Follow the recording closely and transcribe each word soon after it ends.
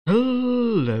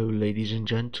Hello ladies and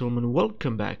gentlemen,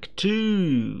 welcome back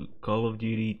to Call of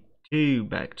Duty 2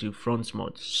 Back2Fronts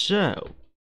mod. So,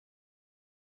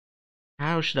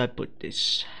 how should I put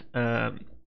this? I've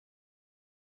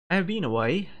been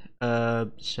away,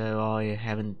 so I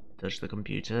haven't touched the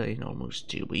computer in almost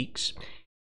 2 weeks.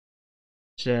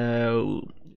 So,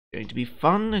 it's going to be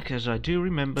fun, because I do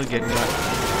remember getting my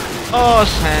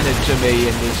arse handed to me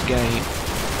in this game.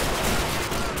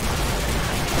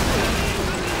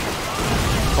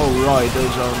 Oh right,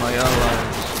 those are my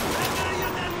allies.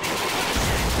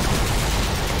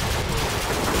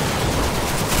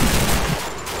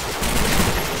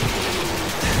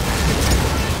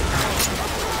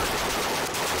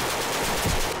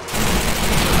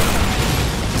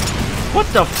 What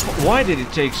the f- why did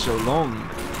it take so long?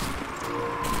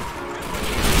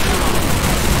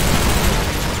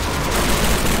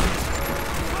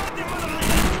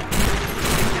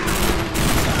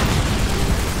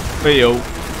 Hey yo.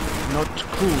 Not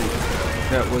cool.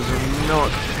 That was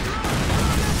not.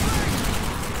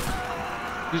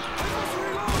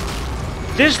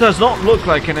 This does not look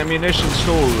like an ammunition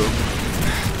storeroom.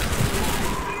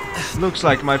 Looks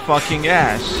like my fucking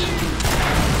ass.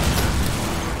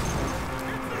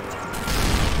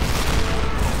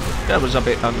 That was a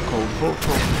bit uncalled for.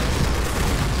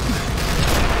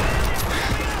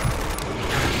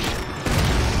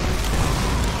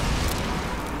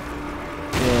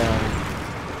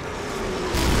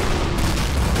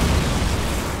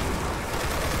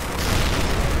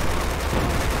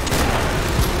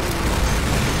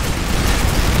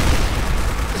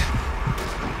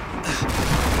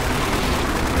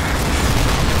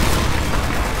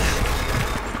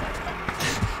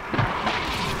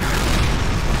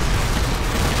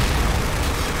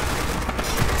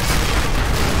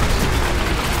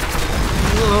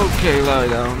 Okay, lie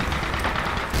down.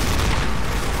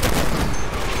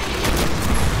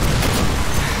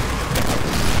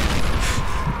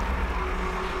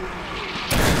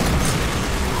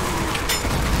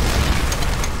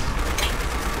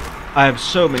 I have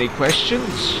so many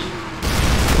questions.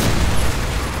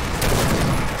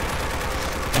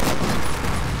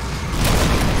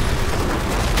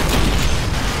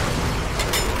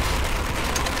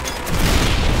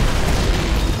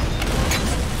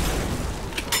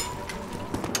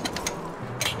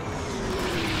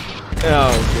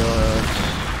 Oh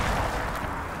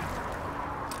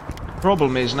god.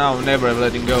 Problem is now I'm never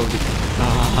letting go.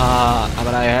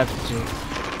 But I have to.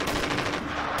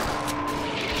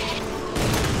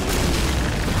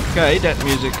 Okay, that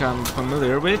music I'm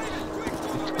familiar with.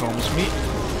 It calms me.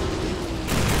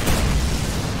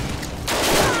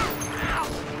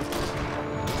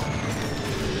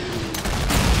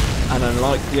 I don't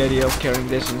like the idea of carrying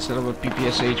this instead of a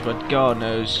PPSH, but God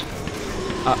knows.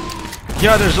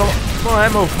 Yeah, there's a lot more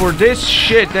ammo for this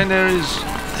shit than there is.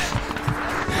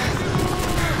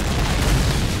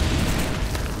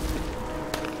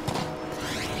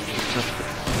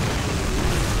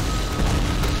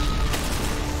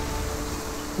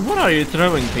 What are you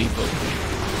throwing, people?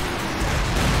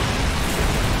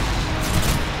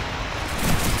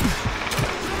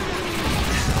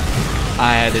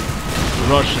 I had a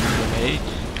Russian grenade.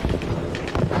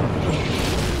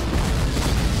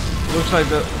 Looks like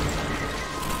the...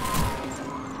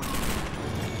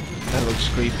 That looks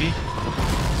creepy.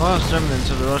 Last remnants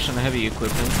of the Russian heavy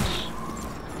equipment.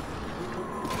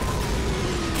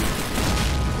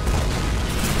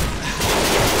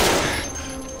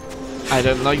 I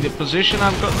don't like the position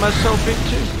I've got myself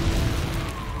into.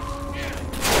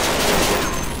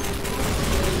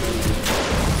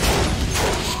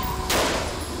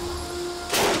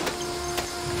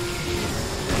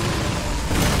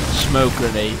 Smoke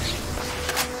grenades.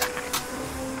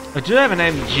 I do have an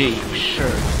MG, sure.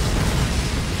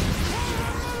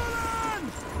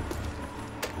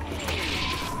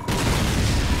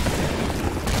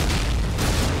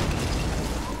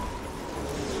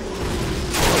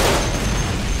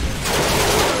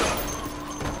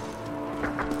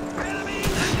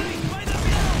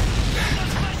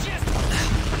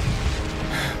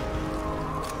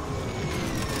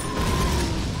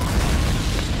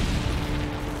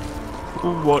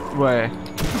 What way?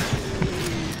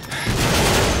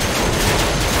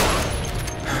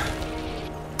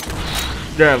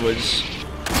 That was...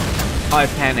 I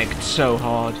panicked so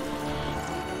hard.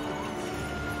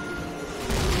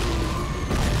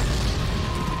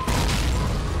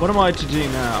 What am I to do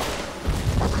now?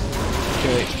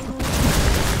 Okay.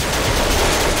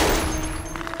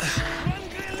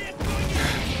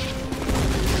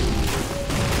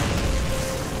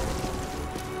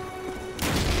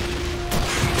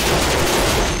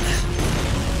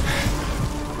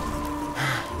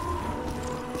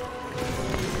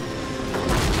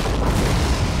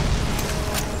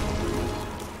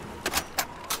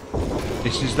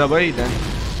 this is the way then.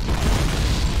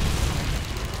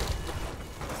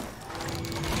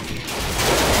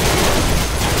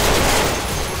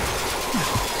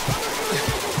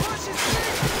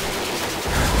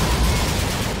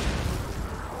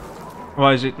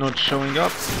 Why is it not showing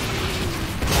up?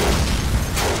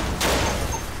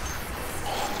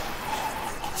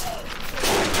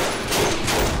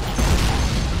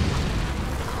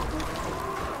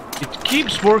 It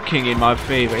keeps working in my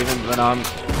favor even when I'm...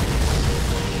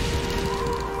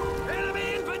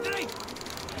 Enemy infantry!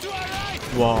 To our right!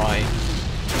 Why?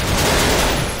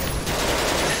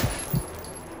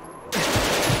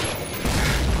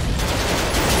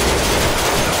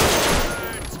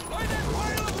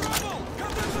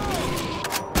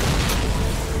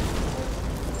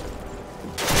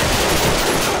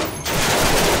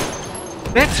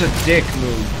 That's a dick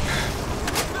move.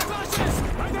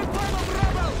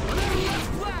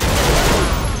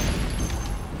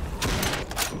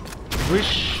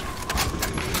 Wish.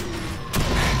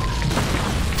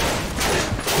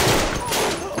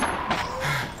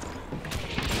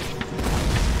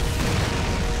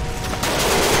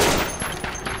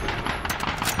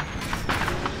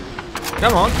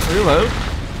 Come on, reload.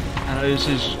 I know this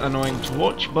is annoying to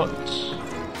watch, but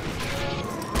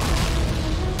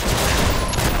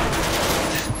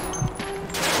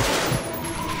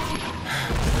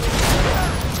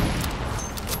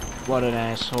what an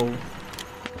asshole.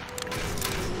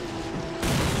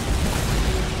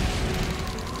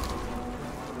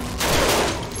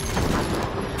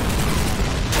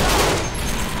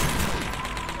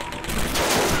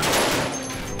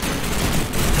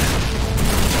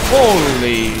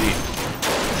 Holy.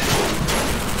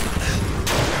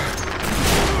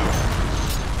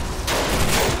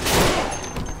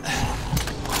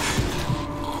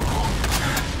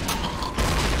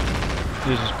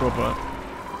 This is proper.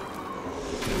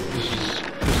 This is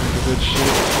the good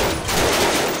shit.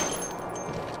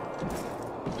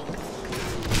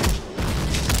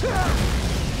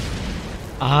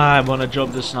 I wanna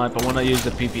drop the sniper, I wanna use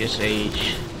the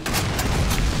PPSH.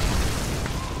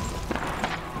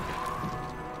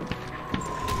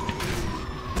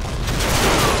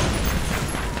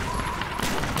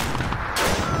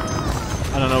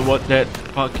 I don't know what that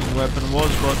fucking weapon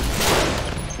was, but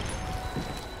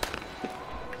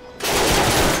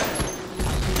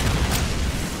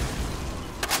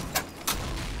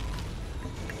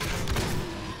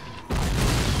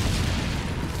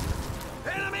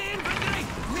Enemy infantry!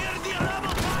 Near the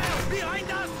rubble pile!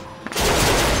 Behind us!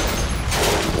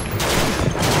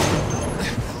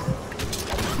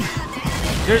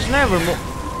 there's never more.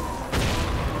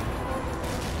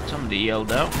 Somebody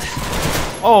yelled out.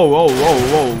 Oh, whoa, whoa,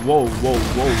 whoa, whoa, whoa,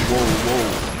 whoa, whoa,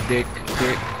 whoa, dick,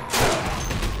 dick.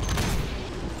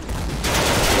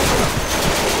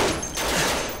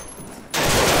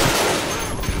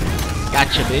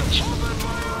 Gotcha, bitch.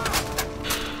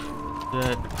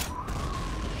 That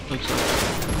looks like...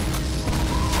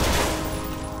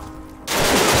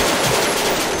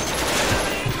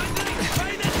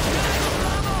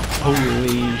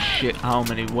 Holy shit, how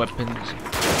many weapons.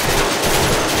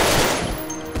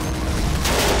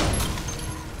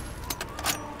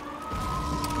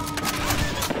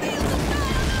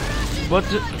 What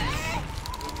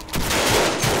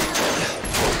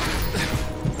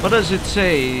does it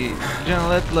say?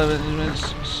 General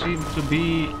elements seem to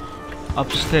be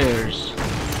upstairs.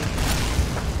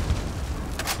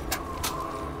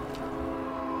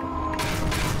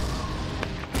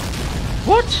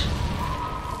 What?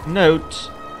 Note.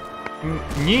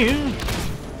 New?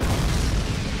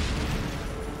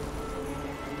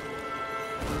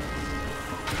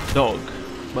 Dog.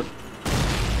 But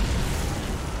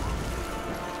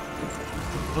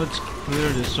let's clear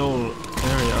this whole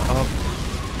area up.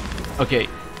 Okay,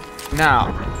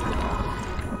 now.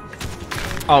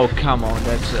 Oh, come on,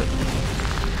 that's it.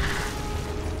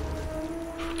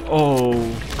 Oh.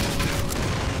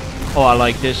 Oh, I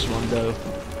like this one though.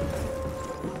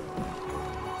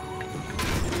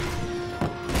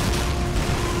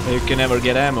 You can never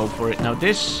get ammo for it. Now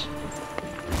this.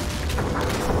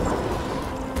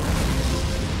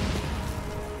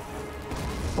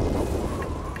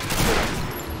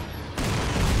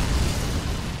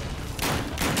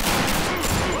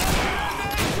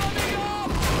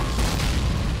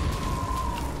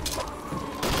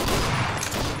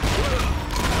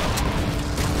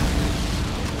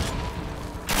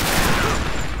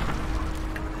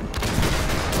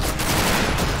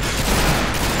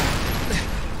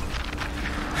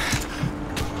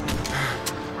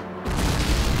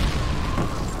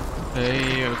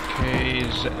 Okay,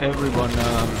 is everyone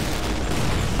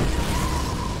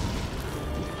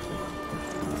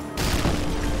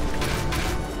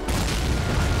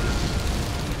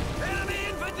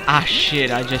Ah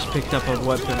shit, I just picked up a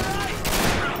weapon.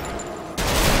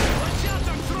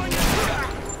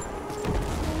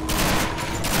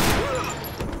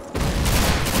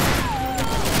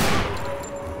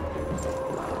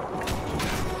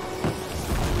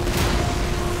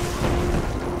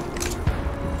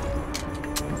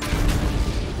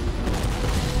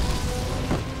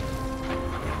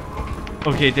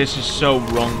 Okay, this is so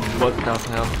wrong. What the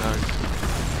hell, guys?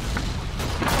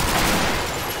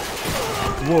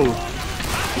 Whoa.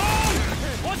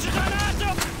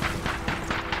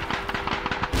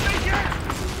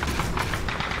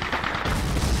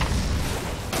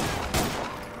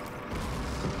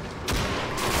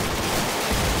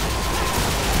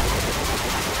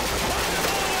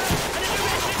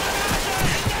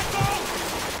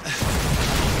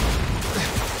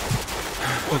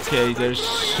 Okay, there's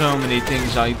so many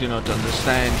things I do not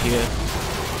understand here.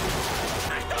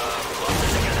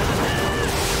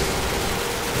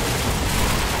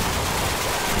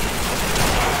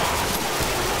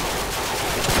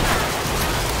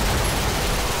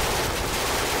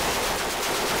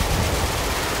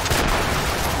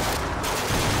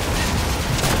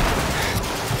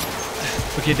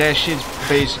 Okay, that shit's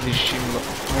basically Shimla.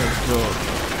 Oh god.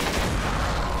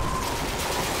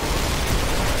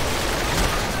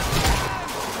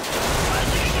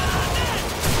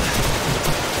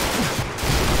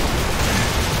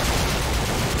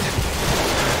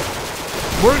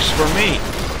 Works for me.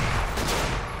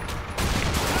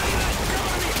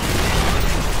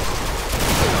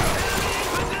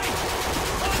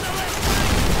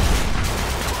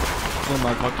 Blow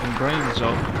my fucking brains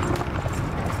off.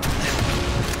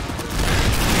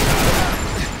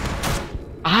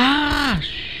 Ah,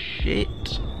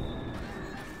 shit.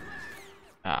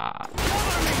 Ah.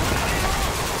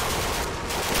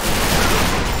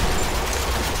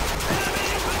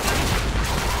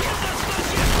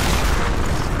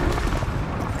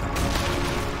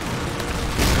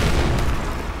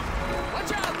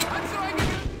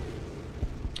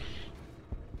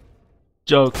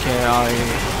 Okay,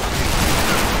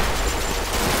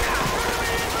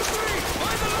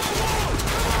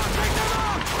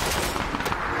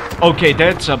 okay,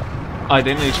 that's a... I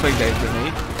didn't expect that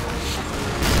grenade.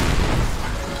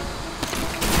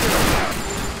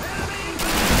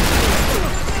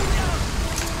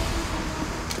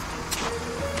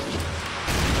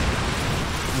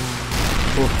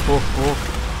 Oh, oh, oh.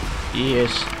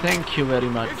 Yes, thank you very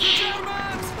much.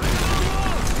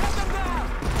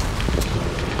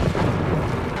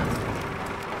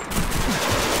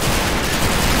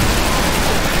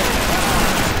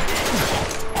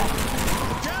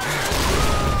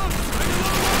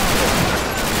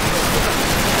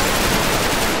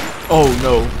 Oh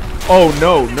no. Oh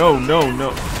no, no, no,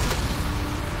 no.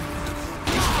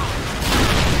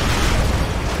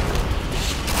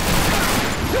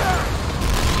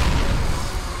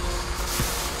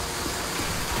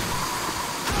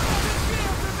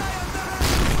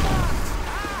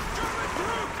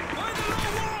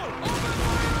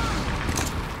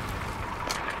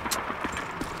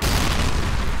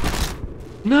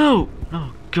 No!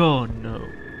 Oh god, no.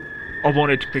 I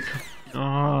wanted to pick up.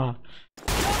 Ah.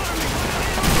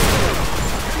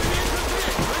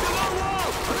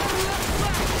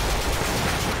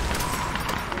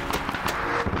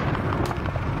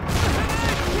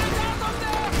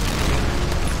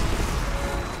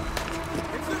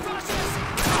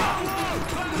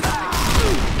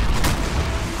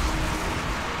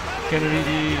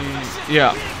 Kennedy.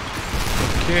 Yeah.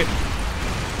 Okay.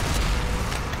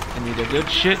 I need a good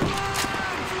shit.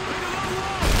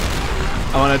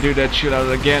 I wanna do that shit out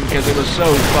again because it was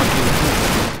so fucking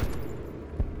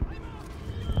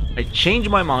cool. I changed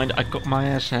my mind. I got my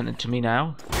ass handed to me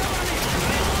now.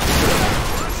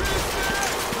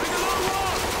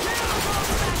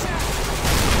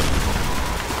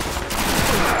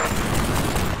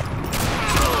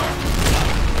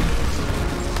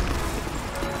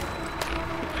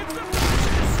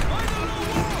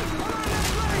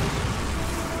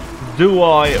 Do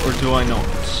I or do I not?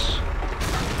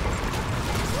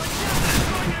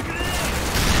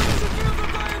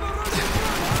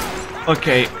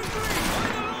 Okay.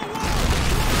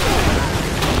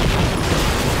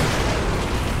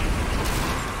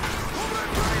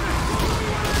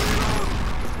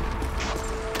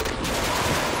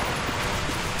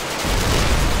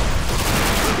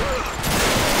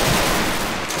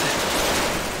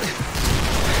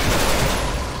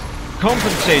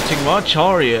 Compensating much,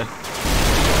 are you?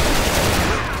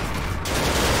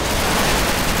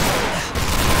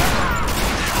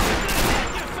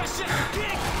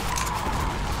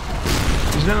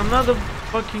 Is there another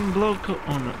fucking bloke?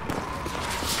 Oh no.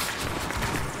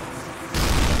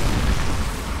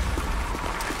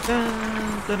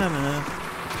 Dun, dun, dun, dun.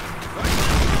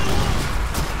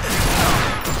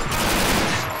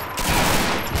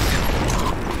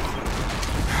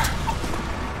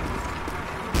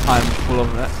 I'm full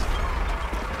of that.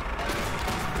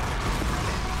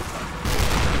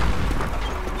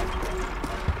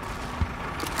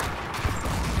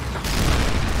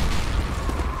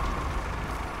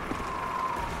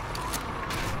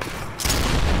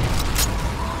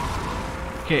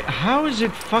 Okay, how is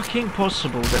it fucking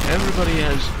possible that everybody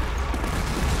has...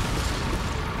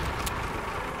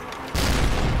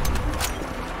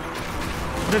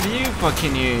 What have you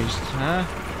fucking used, huh?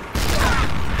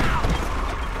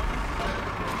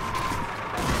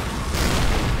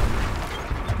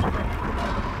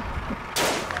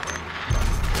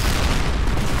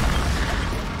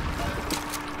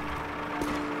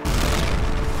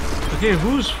 Okay,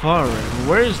 who's firing?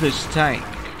 Where is this tank?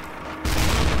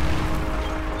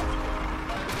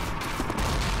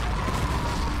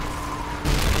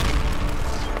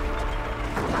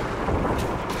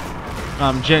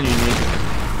 I'm genuinely...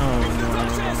 Oh no.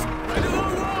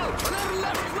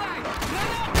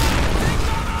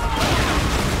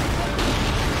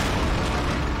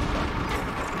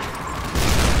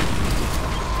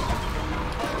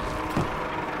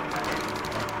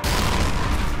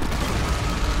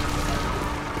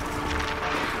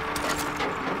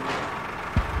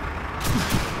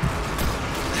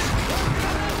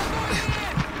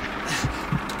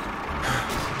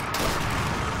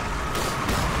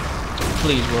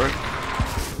 Please work.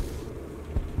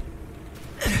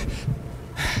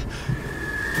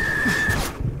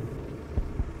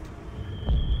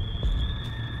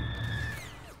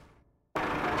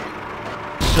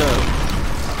 So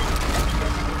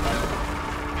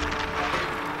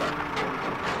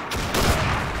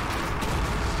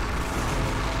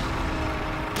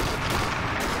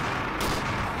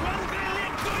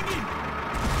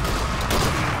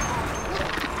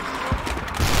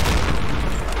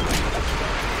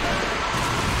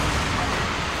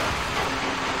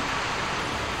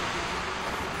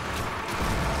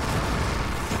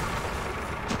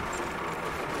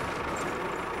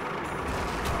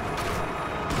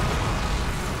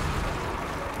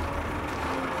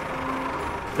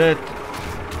that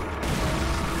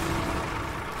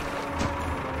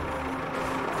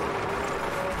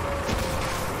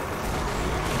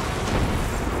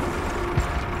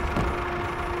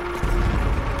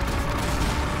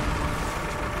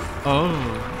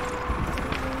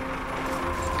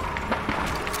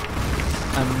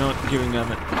I'm not giving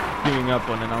up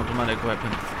on an automatic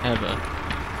weapon ever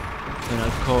in a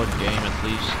COD game at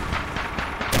least.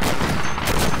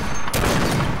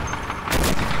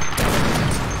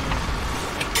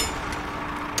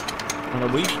 On a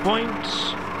weak point.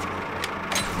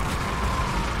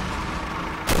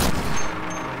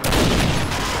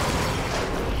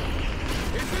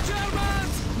 It's the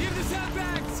Germans! Near the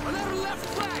sandbags! On our left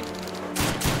flank!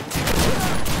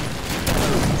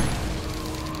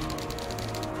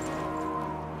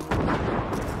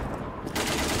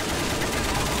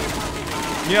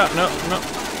 Yeah, no.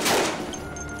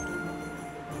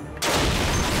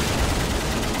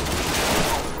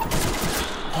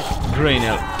 Grain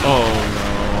oh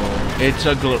no, it's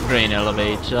a grain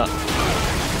elevator.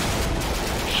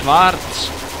 Schwarz,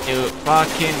 you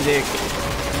fucking dick.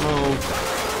 Move.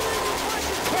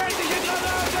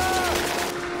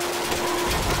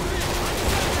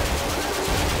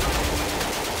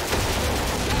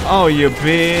 Oh, you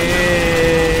bitch.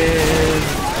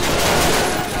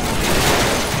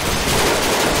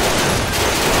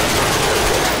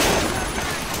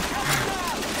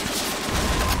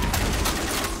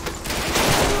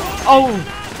 Oh!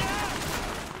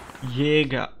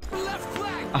 Jäger.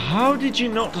 How did you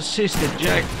not assist it,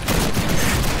 Jack?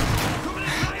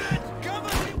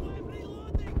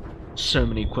 So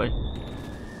many questions.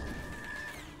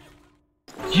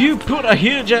 You put a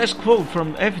huge ass quote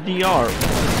from FDR.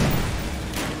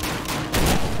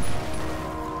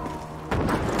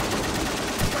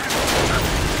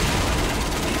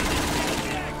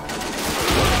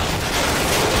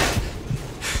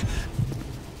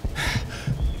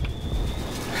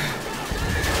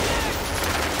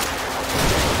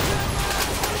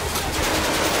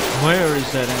 Where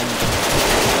is that engine?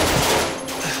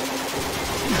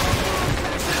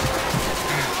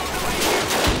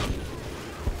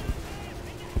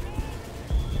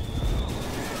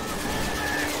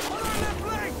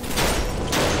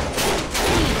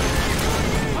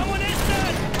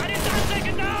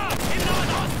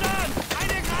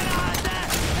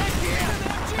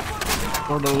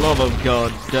 For the love of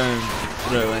God, don't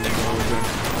throw any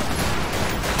more.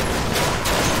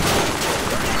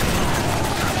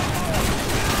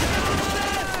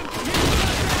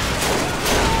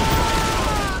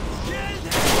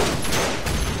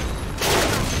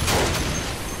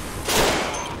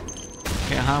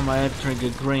 I enter a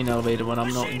grain elevator when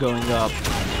I'm not going up.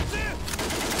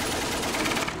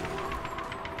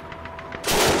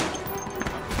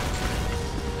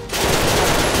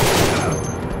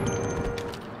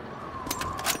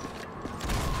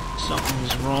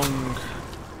 Something's wrong.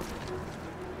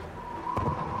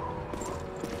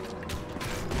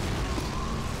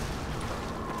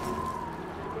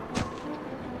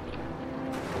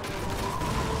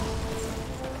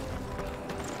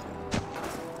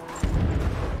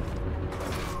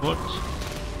 What?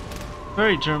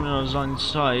 Ferry terminal is on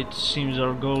site. Seems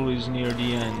our goal is near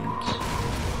the end.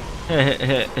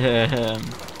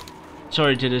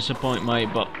 Sorry to disappoint, mate,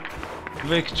 but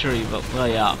victory, but well,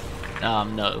 yeah.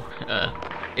 No.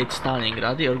 It's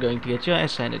Stalingrad. You're going to get your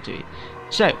ass handed to you.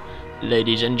 So,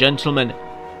 ladies and gentlemen,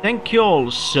 thank you all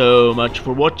so much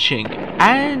for watching,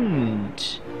 and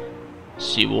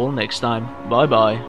see you all next time. Bye bye.